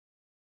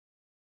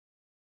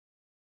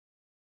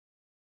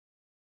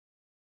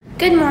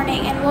Good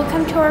morning and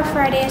welcome to our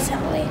Friday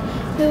Assembly.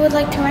 We would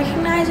like to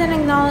recognize and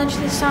acknowledge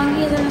the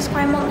Songhees and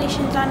Esquimalt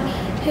nations on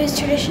whose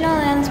traditional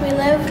lands we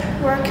live,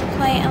 work,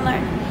 play, and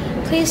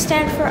learn. Please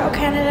stand for O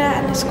Canada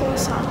and the school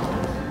song.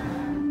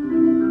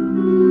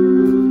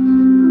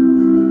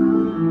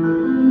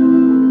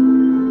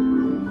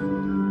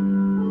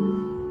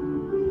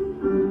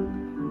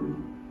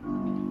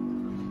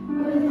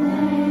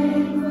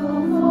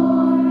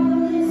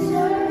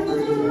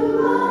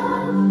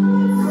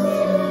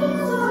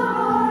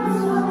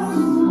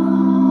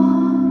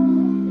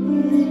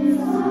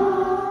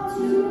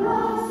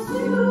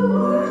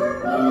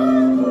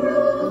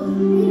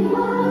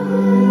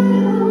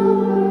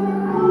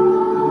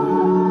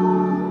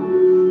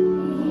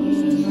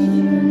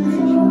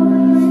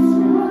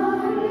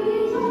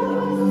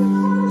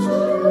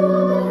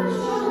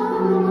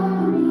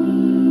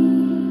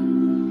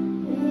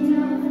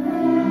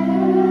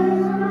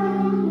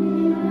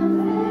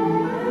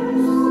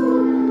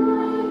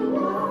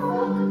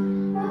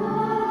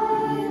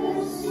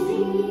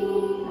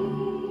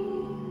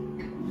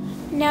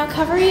 Now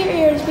cover your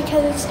ears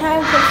because it's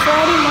time for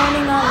Friday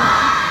Morning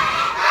Online.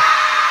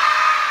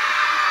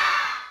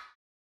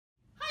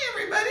 Hi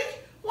everybody!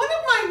 One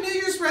of my New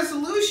Year's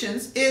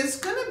resolutions is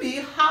going to be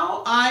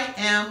how I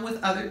am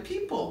with other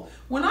people.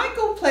 When I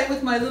go play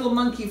with my little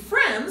monkey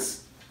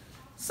friends,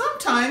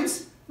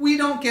 sometimes we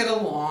don't get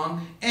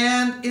along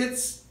and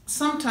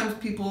sometimes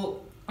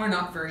people are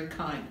not very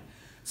kind.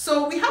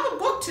 So we have a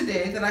book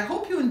today that I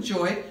hope you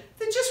enjoy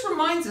that just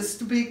reminds us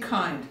to be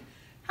kind.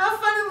 Have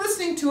fun in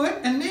listening to it,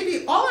 and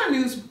maybe all our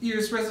New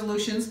Year's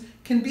resolutions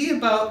can be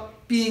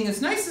about being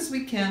as nice as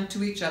we can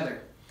to each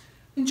other.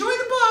 Enjoy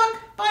the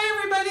book. Bye,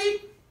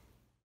 everybody.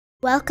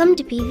 Welcome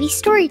to PV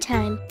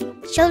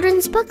Storytime,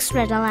 children's books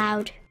read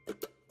aloud.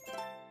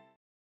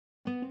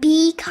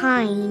 Be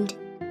Kind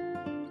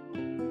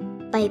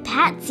by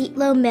Pat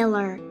Zietlow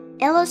Miller,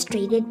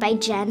 illustrated by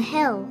Jen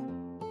Hill.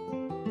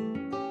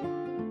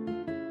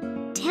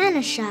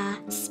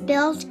 Tanisha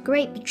spilled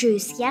grape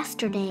juice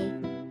yesterday,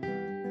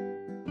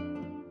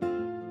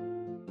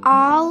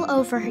 all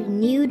over her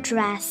new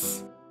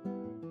dress.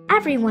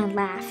 Everyone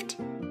laughed.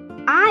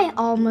 I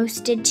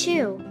almost did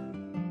too.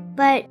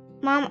 But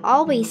Mom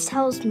always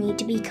tells me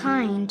to be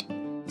kind,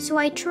 so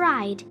I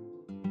tried.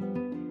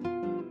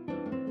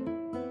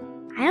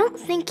 I don't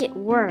think it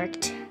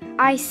worked.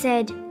 I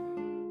said,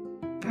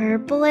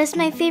 "Purple is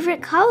my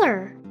favorite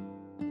color."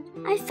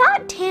 I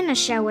thought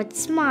Tanisha would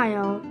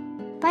smile,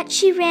 but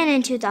she ran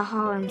into the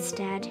hall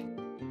instead.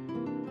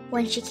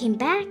 When she came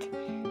back,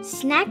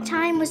 snack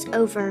time was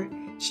over.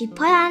 She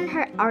put on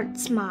her art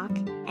smock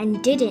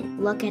and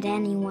didn't look at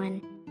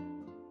anyone.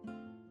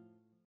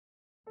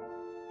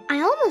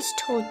 I almost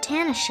told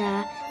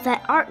Tanisha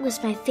that art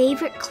was my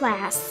favorite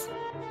class,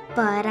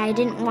 but I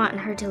didn't want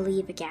her to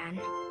leave again.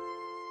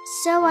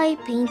 So I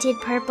painted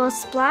purple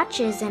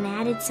splotches and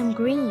added some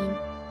green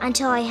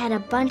until I had a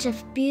bunch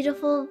of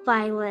beautiful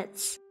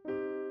violets.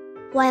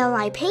 While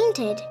I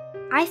painted,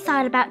 I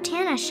thought about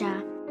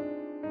Tanisha.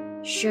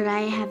 Should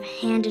I have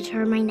handed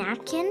her my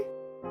napkin?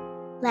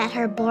 Let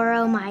her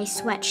borrow my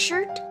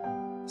sweatshirt?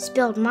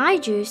 Spilled my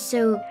juice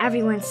so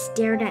everyone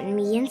stared at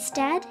me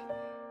instead?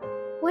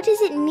 What does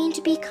it mean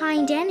to be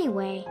kind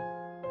anyway?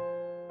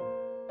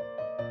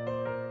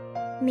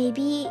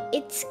 Maybe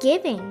it's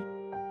giving.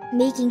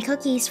 Making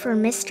cookies for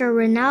Mr.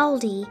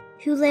 Rinaldi,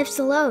 who lives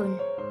alone.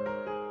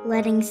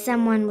 Letting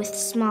someone with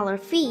smaller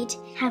feet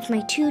have my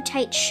too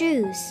tight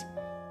shoes.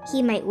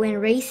 He might win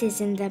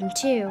races in them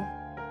too.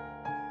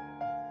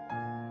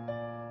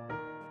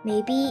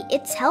 Maybe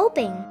it's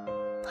helping.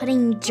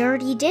 Putting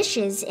dirty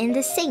dishes in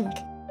the sink,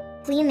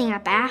 cleaning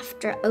up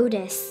after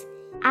Otis,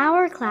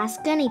 our class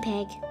guinea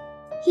pig.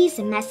 He's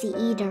a messy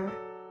eater.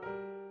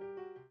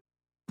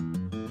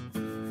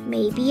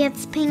 Maybe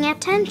it's paying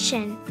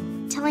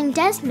attention, telling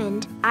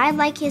Desmond I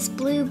like his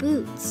blue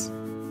boots,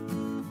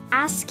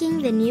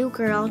 asking the new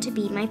girl to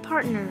be my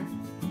partner,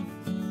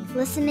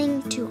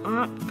 listening to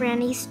Aunt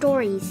Franny's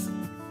stories,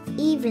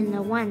 even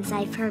the ones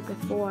I've heard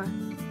before.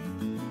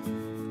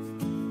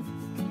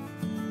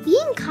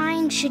 Being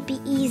kind should be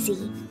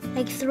easy,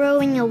 like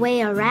throwing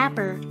away a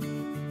wrapper,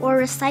 or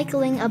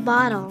recycling a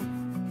bottle,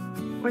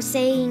 or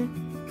saying,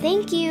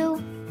 "Thank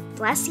you,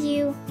 bless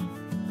you."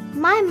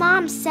 My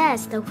mom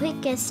says the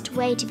quickest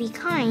way to be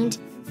kind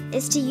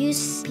is to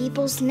use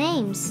people's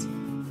names.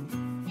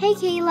 Hey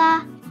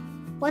Kayla,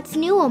 what's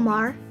new,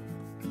 Omar?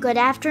 Good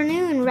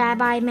afternoon,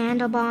 Rabbi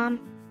Mandelbaum.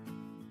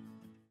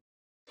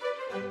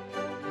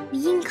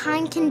 Being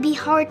kind can be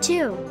hard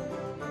too,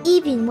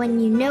 even when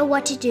you know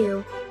what to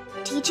do.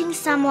 Teaching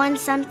someone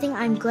something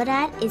I'm good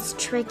at is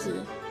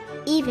tricky,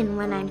 even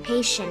when I'm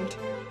patient.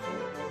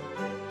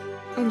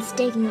 And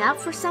sticking up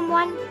for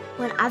someone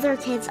when other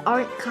kids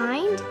aren't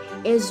kind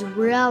is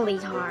really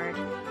hard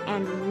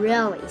and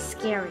really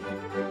scary.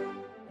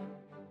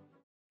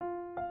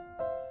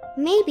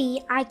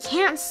 Maybe I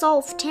can't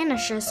solve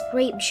Tanisha's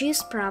grape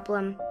juice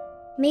problem.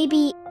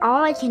 Maybe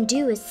all I can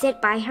do is sit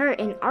by her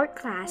in art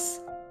class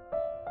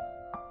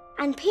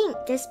and paint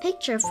this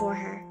picture for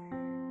her.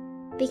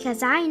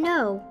 Because I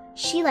know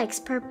She likes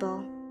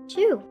purple,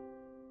 too.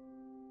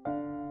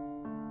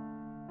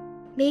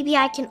 Maybe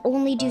I can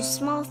only do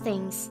small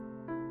things,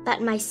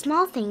 but my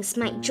small things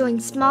might join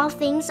small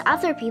things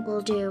other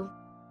people do.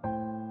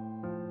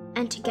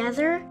 And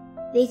together,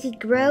 they could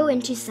grow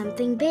into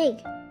something big.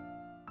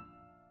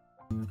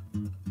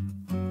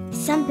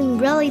 Something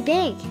really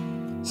big.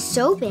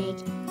 So big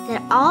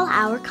that all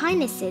our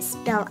kindnesses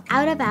spill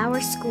out of our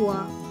school,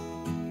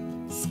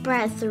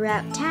 spread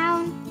throughout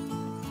town,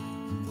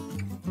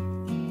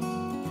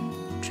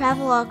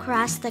 travel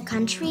across the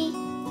country,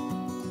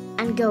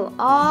 and go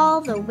all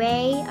the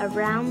way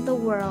around the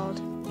world.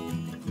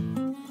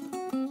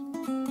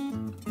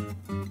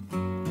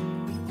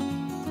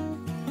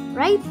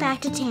 Right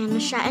back to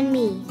Tanisha and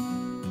me,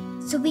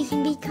 so we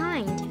can be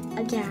kind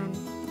again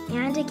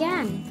and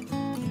again.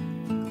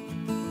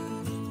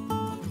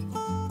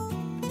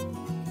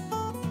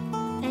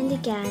 And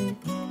again.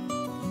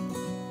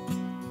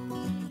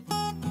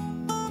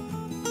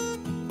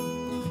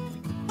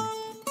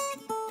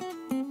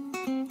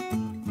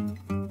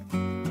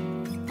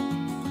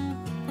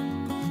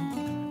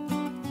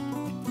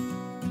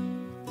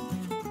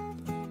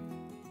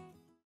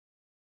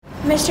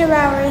 Mr.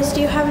 Bowers,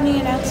 do you have any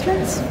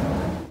announcements?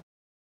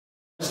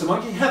 Mr.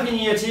 Monkey, Happy New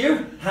Year to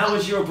you. How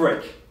was your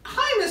break?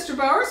 Hi, Mr.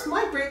 Bowers.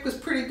 My break was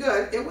pretty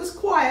good. It was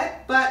quiet,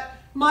 but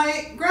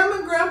my grandma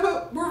and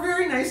grandpa were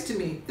very nice to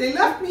me. They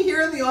left me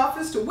here in the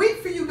office to wait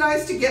for you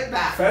guys to get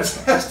back.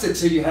 Fantastic.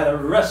 So you had a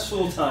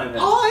restful time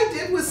then. All I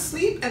did was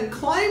sleep and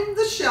climb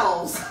the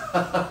shelves.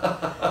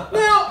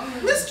 Now,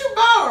 Mr.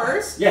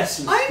 Bowers,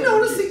 yes, Mr. I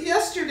noticed Monkey. that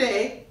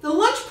yesterday the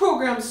lunch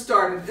program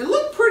started. It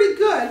looked pretty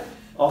good.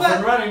 Off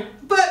and running.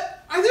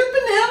 But are there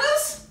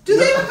bananas? Do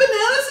they have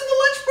bananas in the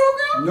lunch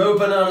program? No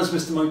bananas,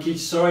 Mr. Monkey.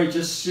 Sorry,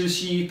 just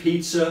sushi,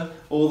 pizza,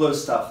 all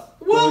those stuff.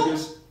 Well,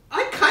 burgers.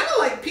 I kind of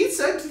like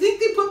pizza. Do you think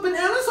they put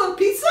bananas on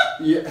pizza?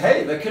 Yeah,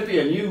 hey, that could be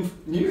a new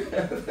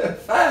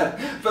fad.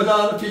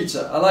 Banana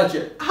pizza. I like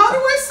it. How do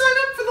I sign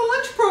up for the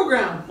lunch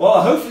program?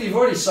 Well, hopefully you've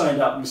already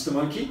signed up, Mr.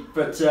 Monkey.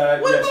 But What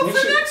yes, about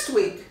for next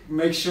week?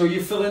 make sure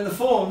you fill in the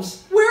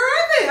forms. Where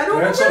are they? I don't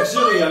Parents know where to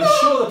Auxiliary. find I'm them.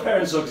 sure the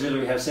Parents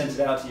Auxiliary have sent it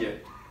out to you.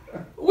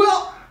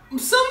 Well,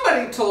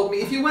 somebody told me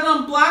if you went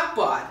on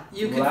Blackbot,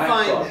 you could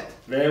find it.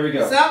 There we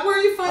go. Is that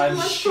where you find the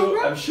lunch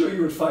program? I'm sure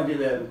you would find it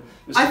there.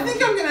 Mr. I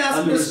think I'm going to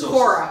ask Miss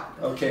Cora.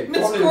 Okay. Miss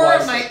probably Cora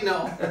wisely. might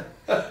know.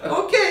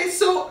 Okay,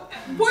 so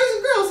boys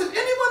and girls, if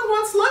anyone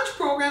wants lunch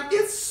program,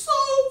 it's so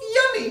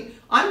yummy.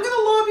 I'm going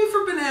to lobby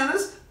for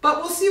bananas, but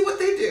we'll see what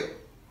they do.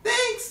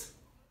 Thanks.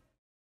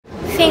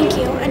 Thank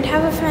you, and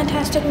have a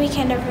fantastic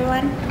weekend,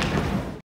 everyone.